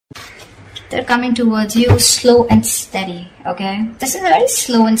They're coming towards you slow and steady, okay? This is a very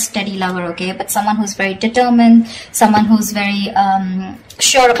slow and steady lover, okay? But someone who's very determined, someone who's very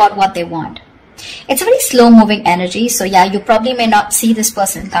sure about what they want. It's a very slow-moving energy, so yeah, you probably may not see this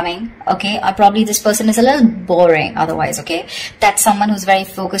person coming, okay? Or probably this person is a little boring otherwise, okay? That's someone who's very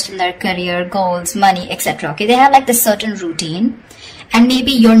focused on their career, goals, money, etc., okay? They have like this certain routine, and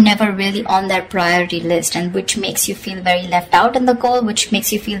maybe you're never really on their priority list, and which makes you feel very left out in the goal, which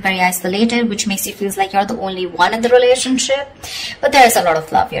makes you feel very isolated, which makes you feel like you're the only one in the relationship. But there's a lot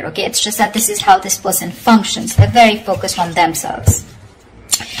of love here, okay? It's just that this is how this person functions. They're very focused on themselves.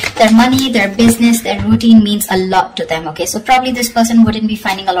 Their money, their business, their routine means a lot to them, okay? So probably this person wouldn't be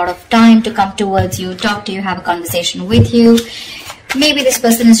finding a lot of time to come towards you, talk to you, have a conversation with you. Maybe this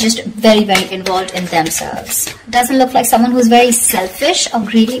person is just very, very involved in themselves. Doesn't look like someone who's very selfish or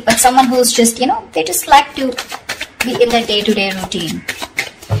greedy, but someone who's just, you know, they just like to be in their day-to-day routine.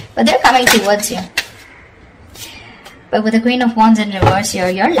 But they're coming towards you. But with the Queen of Wands in reverse here,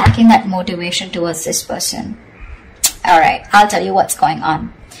 you're lacking that motivation towards this person. Alright, I'll tell you what's going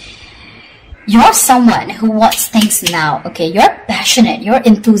on. You're someone who wants things now, okay? You're passionate, you're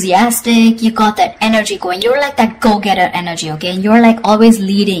enthusiastic, you got that energy going. You're like that go-getter energy, okay? And you're like always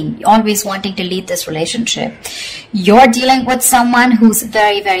leading, always wanting to lead this relationship. You're dealing with someone who's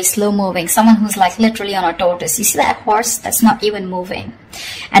very, very slow-moving, someone who's like literally on a tortoise. You see that horse? That's not even moving.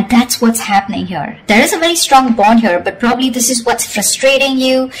 And that's what's happening here. There is a very strong bond here, but probably this is what's frustrating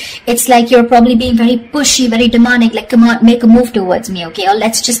you. It's like you're probably being very pushy, very demanding, like, come on, make a move towards me, okay? Or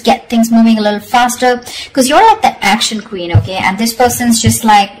let's just get things moving a little faster, because you're like that action queen, okay? And this person's just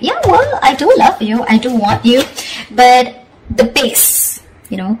like, yeah, well, I do love you, I do want you, but the pace,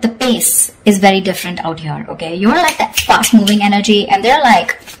 you know, the pace is very different out here, okay? You're like that fast moving energy, and they're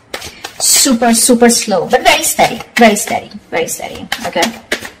like super, super slow, but very steady, very steady, very steady, okay?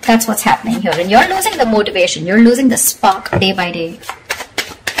 That's what's happening here. And you're losing the motivation, you're losing the spark day by day.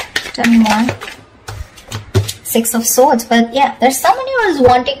 Tell me more. Six of Swords. But yeah, there's someone who is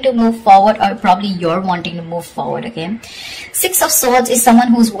wanting to move forward, or probably you're wanting to move forward, okay? Six of Swords is someone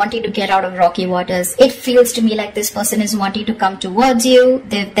who's wanting to get out of rocky waters. It feels to me like this person is wanting to come towards you.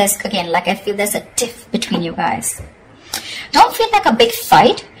 There's, again, like I feel there's a tiff between you guys. Don't feel like a big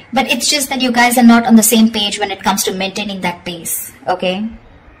fight, but it's just that you guys are not on the same page when it comes to maintaining that pace, okay?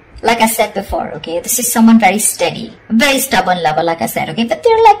 Like I said before, okay, this is someone very steady, very stubborn lover, like I said, okay? But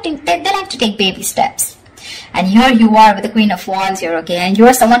they like to take baby steps. And here you are with the Queen of Wands here, okay? And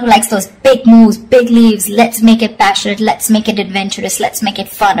you're someone who likes those big moves, big leaves. Let's make it passionate. Let's make it adventurous. Let's make it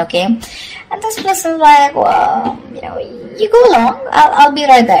fun, okay? And this person's like, well, you know, you go along. I'll be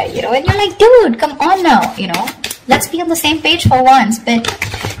right there, you know? And you're like, dude, come on now, you know? Let's be on the same page for once. But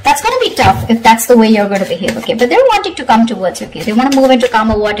that's going to be tough if that's the way you're going to behave, okay? But they're wanting to come towards you, okay? They want to move into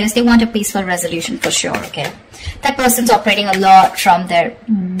calmer waters. They want a peaceful resolution for sure, okay? That person's operating a lot from their...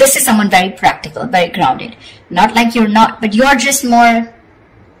 This is someone very practical, very grounded. Not like you're not, but you're just more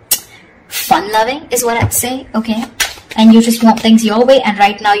fun-loving is what I'd say, okay? And you just want things your way, and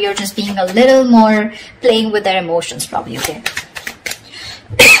right now you're just being a little more playing with their emotions probably, okay?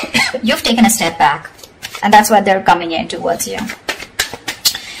 You've taken a step back, and that's why they're coming in towards you.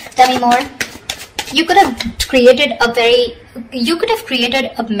 Tell me more. You could have created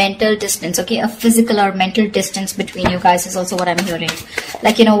a mental distance, okay? A physical or mental distance between you guys is also what I'm hearing.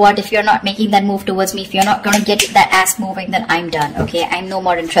 Like, you know what, if you're not making that move towards me, if you're not going to get that ass moving, then I'm done, okay? I'm no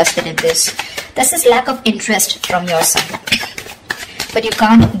more interested in this. This is lack of interest from your side. But you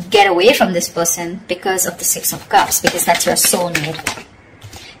can't get away from this person because of the Six of Cups, because that's your soulmate.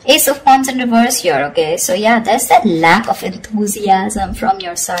 Ace of Wands in reverse here, okay? So yeah, there's that lack of enthusiasm from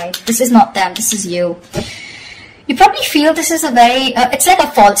your side. This is not them, this is you. You probably feel this is a very, it's like a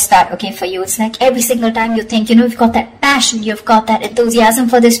false start, okay, for you. It's like every single time you think, you know, you've got that passion, you've got that enthusiasm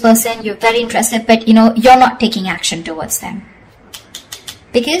for this person, you're very interested, but, you know, you're not taking action towards them.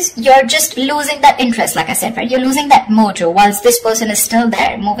 Because you're just losing that interest, like I said, right? You're losing that mojo whilst this person is still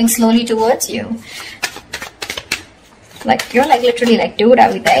there, moving slowly towards you. Like, you're like literally like, dude,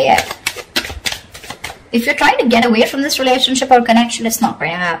 are we there yet? If you're trying to get away from this relationship or connection, it's not going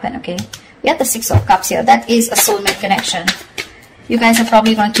to happen, okay? We have the Six of Cups here. That is a soulmate connection. You guys are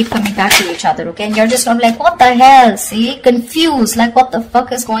probably going to keep coming back to each other, okay? And you're just going to be like, what the hell? See? Confused. Like, what the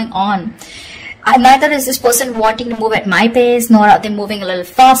fuck is going on? Neither is this person wanting to move at my pace, nor are they moving a little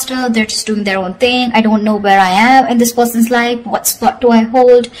faster. They're just doing their own thing. I don't know where I am in this person's life. What spot do I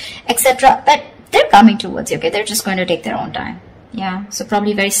hold? Etc. But they're coming towards you, okay? They're just going to take their own time. Yeah, so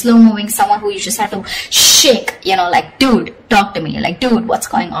probably very slow moving, someone who you just have to shake, you know, like, dude, talk to me. Like, dude, what's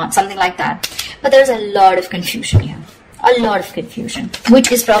going on? Something like that. But there's a lot of confusion here. A lot of confusion,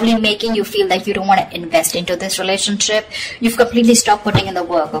 which is probably making you feel like you don't want to invest into this relationship. You've completely stopped putting in the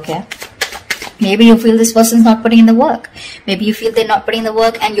work, okay? Maybe you feel this person's not putting in the work. Maybe you feel they're not putting in the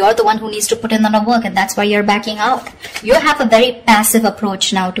work and you're the one who needs to put in the work, and that's why you're backing out. You have a very passive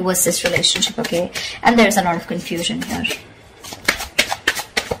approach now towards this relationship, okay? And there's a lot of confusion here.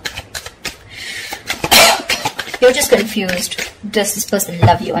 You're just confused. Does this person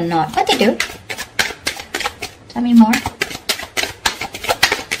love you or not? But they do. Tell me more.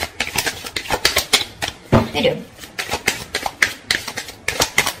 They do.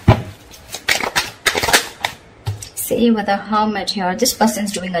 See, with the Hermit here, this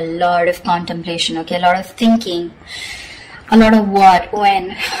person's doing a lot of contemplation, okay? A lot of thinking. A lot of what,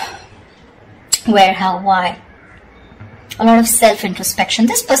 when, where, how, why. A lot of self-introspection.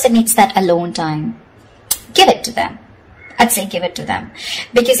 This person needs that alone time. Give it to them. I'd say give it to them.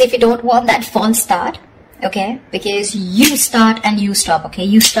 Because if you don't want that false start, okay, because you start and you stop, okay,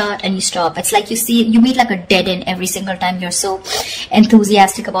 you start and you stop. It's like you meet like a dead end every single time. You're so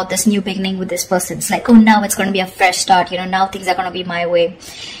enthusiastic about this new beginning with this person. It's like, oh, now it's going to be a fresh start, you know, now things are going to be my way.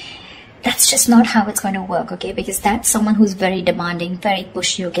 That's just not how it's going to work, okay, because that's someone who's very demanding, very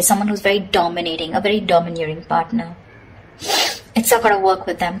pushy, okay, someone who's very dominating, a very domineering partner. It's not going to work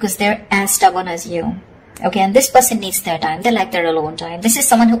with them because they're as stubborn as you. Okay, and this person needs their time. They like their alone time. This is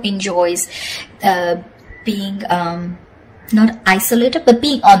someone who enjoys being not isolated, but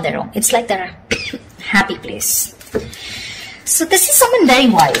being on their own. It's like their happy place. So this is someone very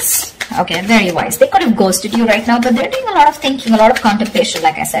wise. Okay, very wise. They could have ghosted you right now, but they're doing a lot of thinking, a lot of contemplation,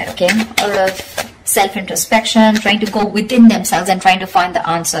 like I said, okay? A lot of self-introspection, trying to go within themselves and trying to find the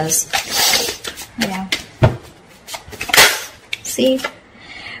answers. Yeah. See?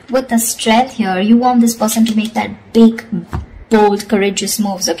 With the Strength here, you want this person to make that big, bold, courageous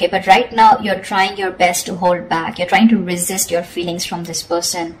moves, okay? But right now, you're trying your best to hold back. You're trying to resist your feelings from this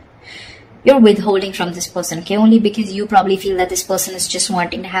person. You're withholding from this person, okay? Only because you probably feel that this person is just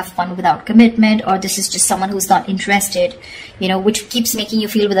wanting to have fun without commitment, or this is just someone who's not interested, you know, which keeps making you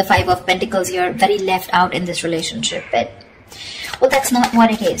feel with the Five of Pentacles, you're very left out in this relationship. But, well, that's not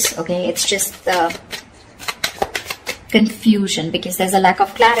what it is, okay? It's just the confusion because there's a lack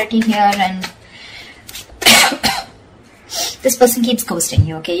of clarity here, and this person keeps ghosting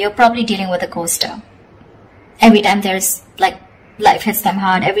you, okay? You're probably dealing with a ghoster. Every time there's, like, life hits them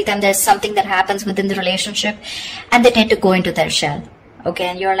hard, every time there's something that happens within the relationship, and they tend to go into their shell, okay?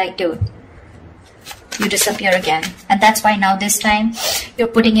 And you're like, dude, you disappear again. And that's why now this time, you're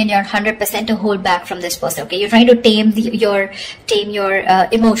putting in your 100% to hold back from this person, okay? You're trying to tame your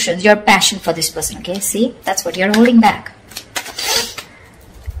emotions, your passion for this person, okay? See? That's what you're holding back.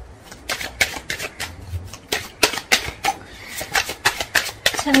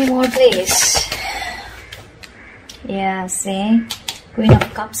 Tell me more, please. Yeah, see? Queen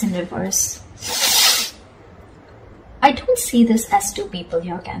of Cups in reverse. I don't see this as two people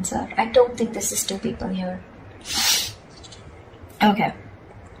here, Cancer. I don't think this is two people here. Okay.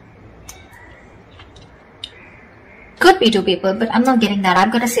 Could be two people, but I'm not getting that. I'm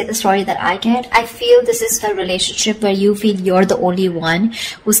going to say the story that I get. I feel this is a relationship where you feel you're the only one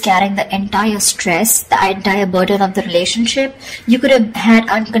who's carrying the entire stress, the entire burden of the relationship. You could have had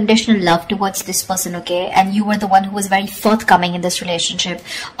unconditional love towards this person, okay? And you were the one who was very forthcoming in this relationship,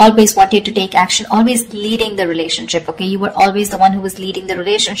 always wanted to take action, always leading the relationship, okay? You were always the one who was leading the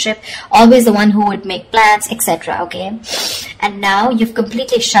relationship, always the one who would make plans, etc., okay? And now you've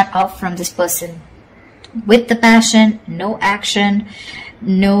completely shut off from this person. With the passion, no action,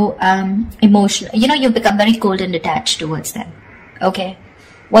 no emotion. You know, you've become very cold and detached towards them. Okay?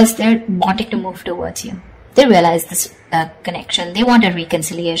 Whilst they're wanting to move towards you. They realize this connection. They want a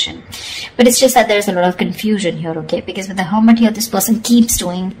reconciliation. But it's just that there's a lot of confusion here, okay? Because with the Hermit here, this person keeps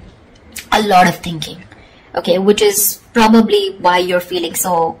doing a lot of thinking. Okay, which is probably why you're feeling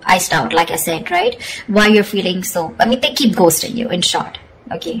so iced out, like I said, right? Why you're feeling so... I mean, they keep ghosting you, in short.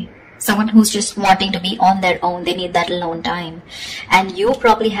 Okay? Someone who's just wanting to be on their own. They need that alone time. And you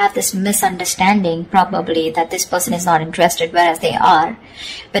probably have this misunderstanding, probably, that this person is not interested, whereas they are.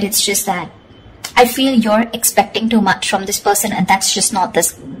 But it's just that I feel you're expecting too much from this person, and that's just not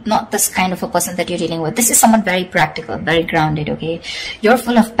this kind of a person that you're dealing with. This is someone very practical, very grounded, okay? You're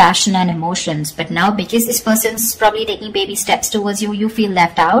full of passion and emotions, but now because this person's probably taking baby steps towards you, you feel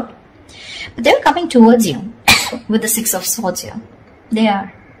left out. But they're coming towards you with the Six of Swords here. They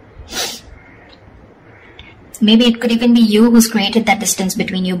are. Maybe it could even be you who's created that distance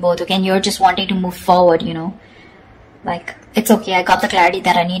between you both, okay? And you're just wanting to move forward, you know? Like, it's okay, I got the clarity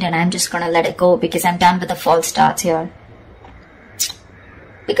that I need and I'm just gonna let it go because I'm done with the false starts here.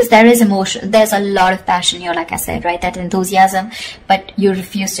 because there is emotion, there's a lot of passion here, like I said, right? That enthusiasm, but you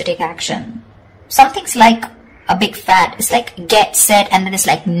refuse to take action. Something's like a big fat. It's like get, set, and then it's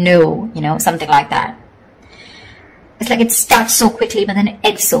like no, you know, something like that. It's like it starts so quickly, but then it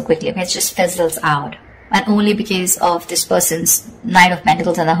ends so quickly. Okay? It just fizzles out. And only because of this person's Knight of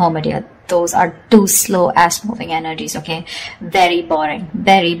Pentacles and the Hermit here. Those are two slow ass moving energies, okay? Very boring,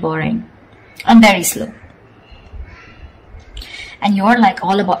 and very slow. And you're like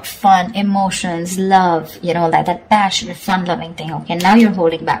all about fun, emotions, love, you know, that passionate, fun-loving thing, okay? Now you're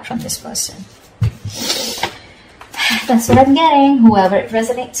holding back from this person. That's what I'm getting. Whoever it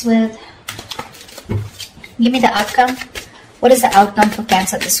resonates with. Give me the outcome. What is the outcome for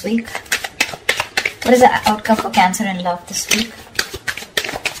Cancer this week? What is the outcome for Cancer in love this week?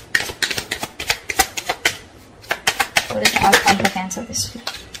 What is the outcome for Cancer this week?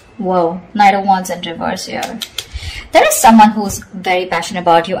 Whoa, Knight of Wands in reverse here. There is someone who's very passionate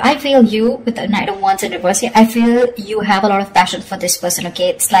about you. I feel you, with the Knight of Wands in reverse here, I feel you have a lot of passion for this person, okay?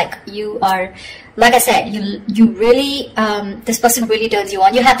 It's like you are, like I said, you really, this person really turns you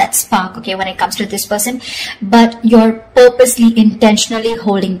on. You have that spark, okay, when it comes to this person, but you're purposely, intentionally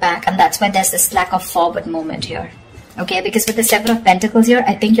holding back, and that's why there's this lack of forward movement here. Okay, because with the Seven of Pentacles here,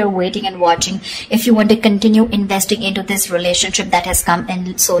 I think you're waiting and watching if you want to continue investing into this relationship that has come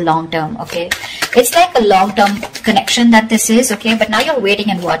in so long term, okay? It's like a long-term connection that this is, okay? But now you're waiting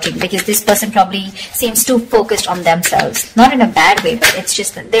and watching because this person probably seems too focused on themselves. Not in a bad way, but it's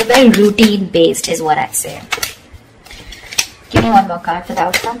just that they're very routine-based is what I'd say. Give me one more card for the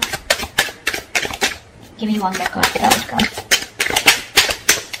outcome. Give me one more card for the outcome.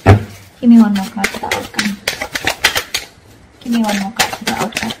 Give me one more card for the outcome. Give me one more card for the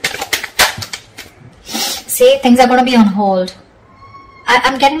outcome. See, things are going to be on hold.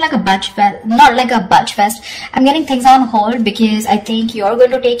 I'm getting like a budge fest, not like a budge fest. I'm getting things on hold because I think you're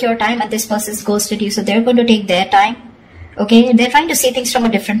going to take your time and this person's ghosted you. So they're going to take their time. Okay, they're trying to see things from a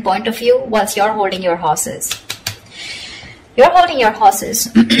different point of view whilst you're holding your horses. You're holding your horses.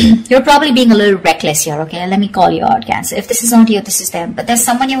 You're probably being a little reckless here, okay? Let me call you out, Cancer. If this is not you, this is them. But there's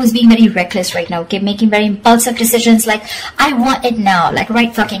someone here who's being very reckless right now, okay? Making very impulsive decisions like, I want it now, like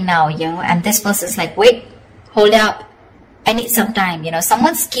right fucking now, you know? And this person's like, wait, hold up. I need some time, you know.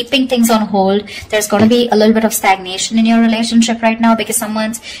 Someone's keeping things on hold. There's going to be a little bit of stagnation in your relationship right now because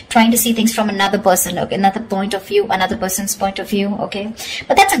someone's trying to see things from another person, okay? Another point of view, another person's point of view, okay?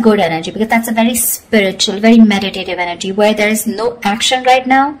 But that's a good energy because that's a very spiritual, very meditative energy where there is no action right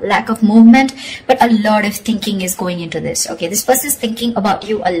now, lack of movement, but a lot of thinking is going into this, okay? This person is thinking about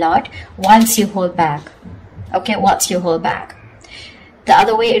you a lot whilst you hold back, okay? Whilst you hold back. The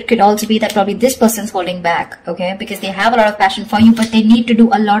other way, it could also be that probably this person's holding back, okay? Because they have a lot of passion for you, but they need to do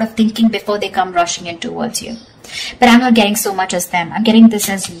a lot of thinking before they come rushing in towards you. But I'm not getting so much as them. I'm getting this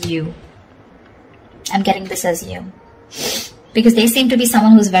as you. I'm getting this as you. Because they seem to be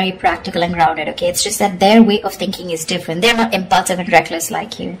someone who's very practical and grounded, okay? It's just that their way of thinking is different. They're not impulsive and reckless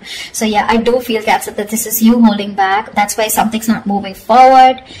like you. So yeah, I do feel, Cancer, that this is you holding back. That's why something's not moving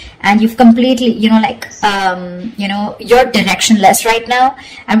forward. And you've completely, you know, like, you know, you're directionless right now.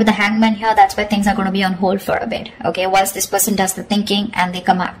 And with the Hangman here, that's why things are going to be on hold for a bit, okay? Whilst this person does the thinking and they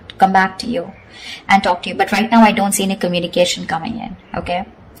come back to you and talk to you. But right now, I don't see any communication coming in, okay?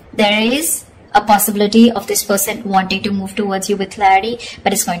 There is a possibility of this person wanting to move towards you with clarity,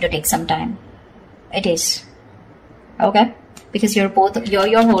 but it's going to take some time. It is. Okay? Because you're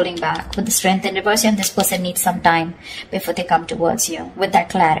holding back with the Strength in reverse, and this person needs some time before they come towards you with that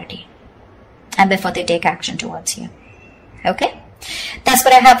clarity and before they take action towards you. Okay? That's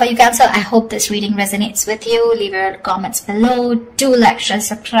what I have for you, Cancer. I hope this reading resonates with you. Leave your comments below. Do like, share,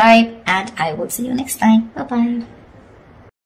 subscribe, and I will see you next time. Bye-bye.